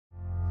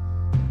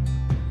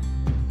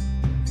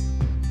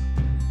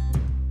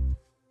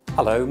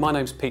Hello, my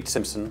name's Peter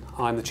Simpson.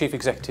 I'm the Chief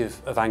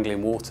Executive of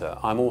Anglian Water.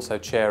 I'm also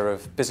Chair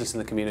of Business in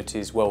the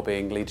Community's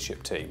Wellbeing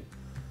Leadership Team.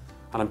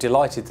 And I'm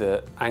delighted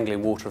that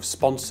Anglian Water have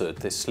sponsored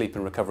this Sleep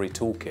and Recovery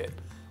Toolkit,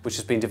 which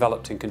has been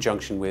developed in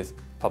conjunction with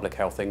Public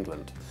Health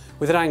England.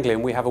 Within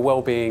Anglian, we have a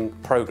wellbeing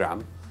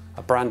programme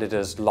branded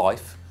as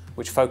Life,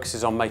 which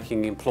focuses on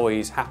making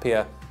employees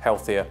happier,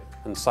 healthier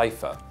and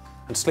safer.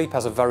 And sleep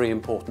has a very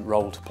important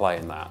role to play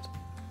in that.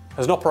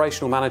 As an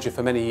operational manager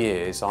for many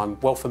years, I'm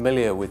well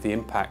familiar with the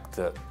impact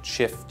that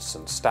shifts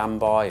and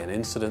standby and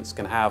incidents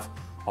can have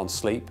on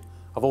sleep.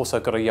 I've also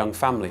got a young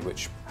family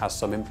which has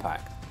some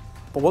impact.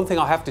 But one thing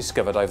I have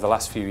discovered over the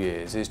last few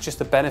years is just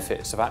the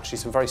benefits of actually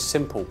some very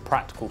simple,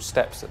 practical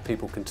steps that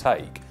people can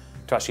take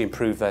to actually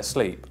improve their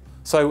sleep.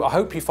 So I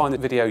hope you find the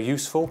video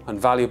useful and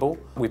valuable.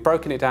 We've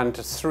broken it down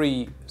into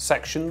 3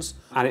 sections,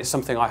 and it's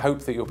something I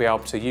hope that you'll be able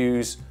to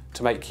use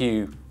to make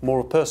you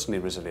more personally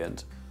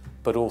resilient,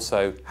 but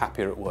also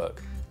happier at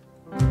work.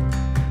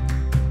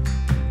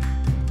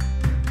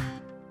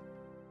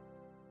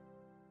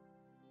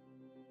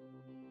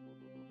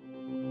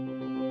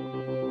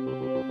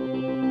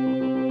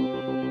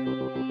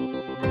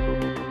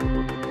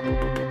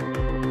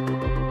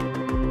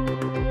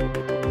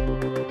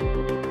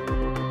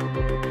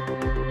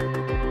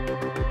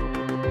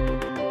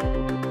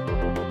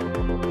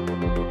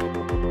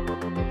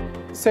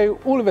 So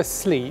all of us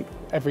sleep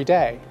every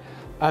day.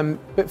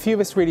 But few of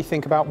us really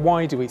think about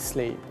why do we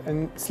sleep.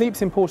 And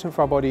sleep's important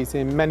for our bodies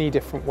in many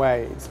different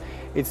ways.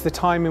 It's the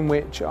time in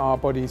which our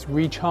bodies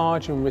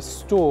recharge and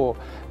restore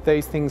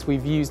those things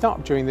we've used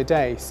up during the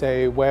day.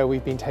 So where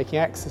we've been taking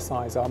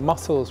exercise, our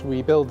muscles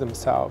rebuild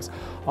themselves,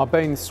 our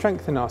bones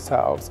strengthen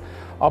ourselves,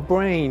 our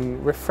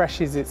brain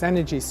refreshes its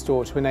energy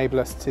store to enable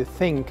us to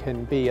think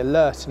and be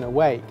alert and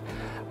awake.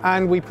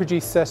 And we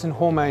produce certain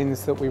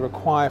hormones that we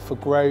require for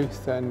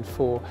growth and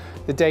for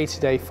the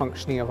day-to-day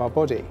functioning of our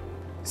body.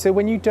 So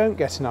when you don't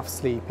get enough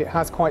sleep, it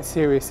has quite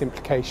serious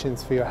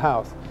implications for your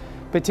health,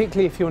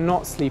 particularly if you're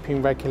not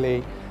sleeping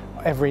regularly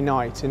every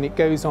night and it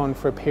goes on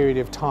for a period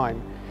of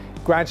time.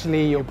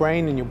 Gradually, your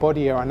brain and your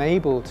body are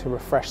unable to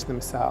refresh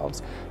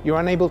themselves. You're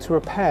unable to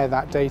repair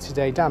that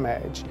day-to-day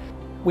damage.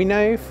 We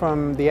know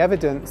from the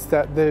evidence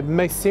that the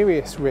most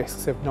serious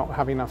risks of not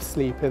having enough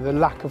sleep are the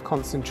lack of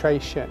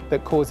concentration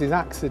that causes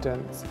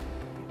accidents.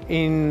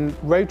 In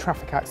road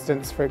traffic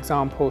accidents, for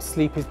example,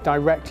 sleep is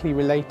directly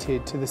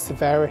related to the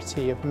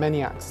severity of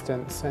many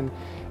accidents, and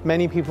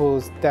many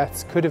people's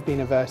deaths could have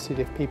been averted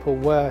if people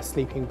were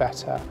sleeping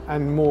better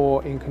and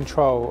more in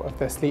control of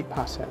their sleep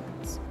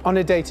patterns. On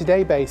a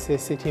day-to-day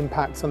basis, it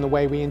impacts on the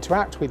way we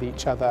interact with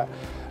each other,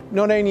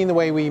 not only in the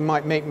way we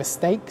might make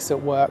mistakes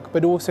at work,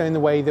 but also in the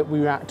way that we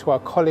react to our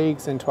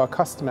colleagues and to our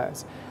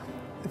customers.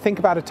 Think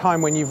about a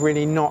time when you've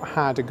really not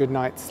had a good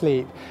night's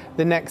sleep.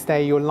 The next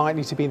day you're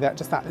likely to be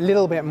just that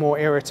little bit more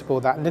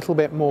irritable, that little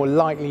bit more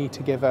likely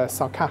to give a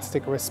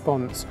sarcastic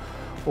response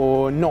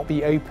or not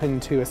be open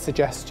to a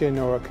suggestion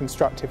or a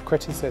constructive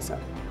criticism.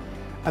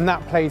 And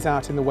that plays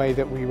out in the way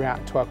that we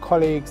react to our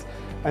colleagues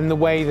and the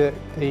way that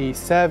the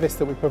service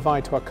that we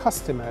provide to our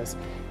customers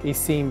is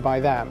seen by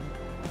them.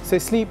 So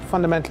sleep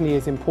fundamentally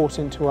is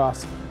important to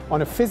us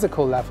on a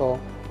physical level,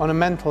 on a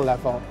mental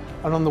level,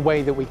 and on the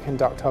way that we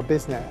conduct our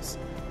business.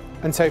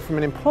 And so from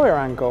an employer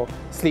angle,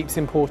 sleep's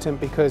important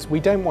because we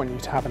don't want you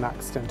to have an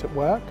accident at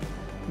work.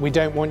 We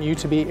don't want you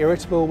to be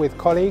irritable with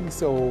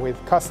colleagues or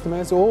with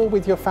customers or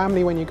with your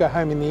family when you go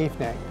home in the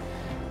evening.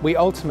 We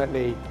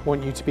ultimately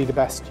want you to be the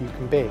best you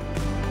can be.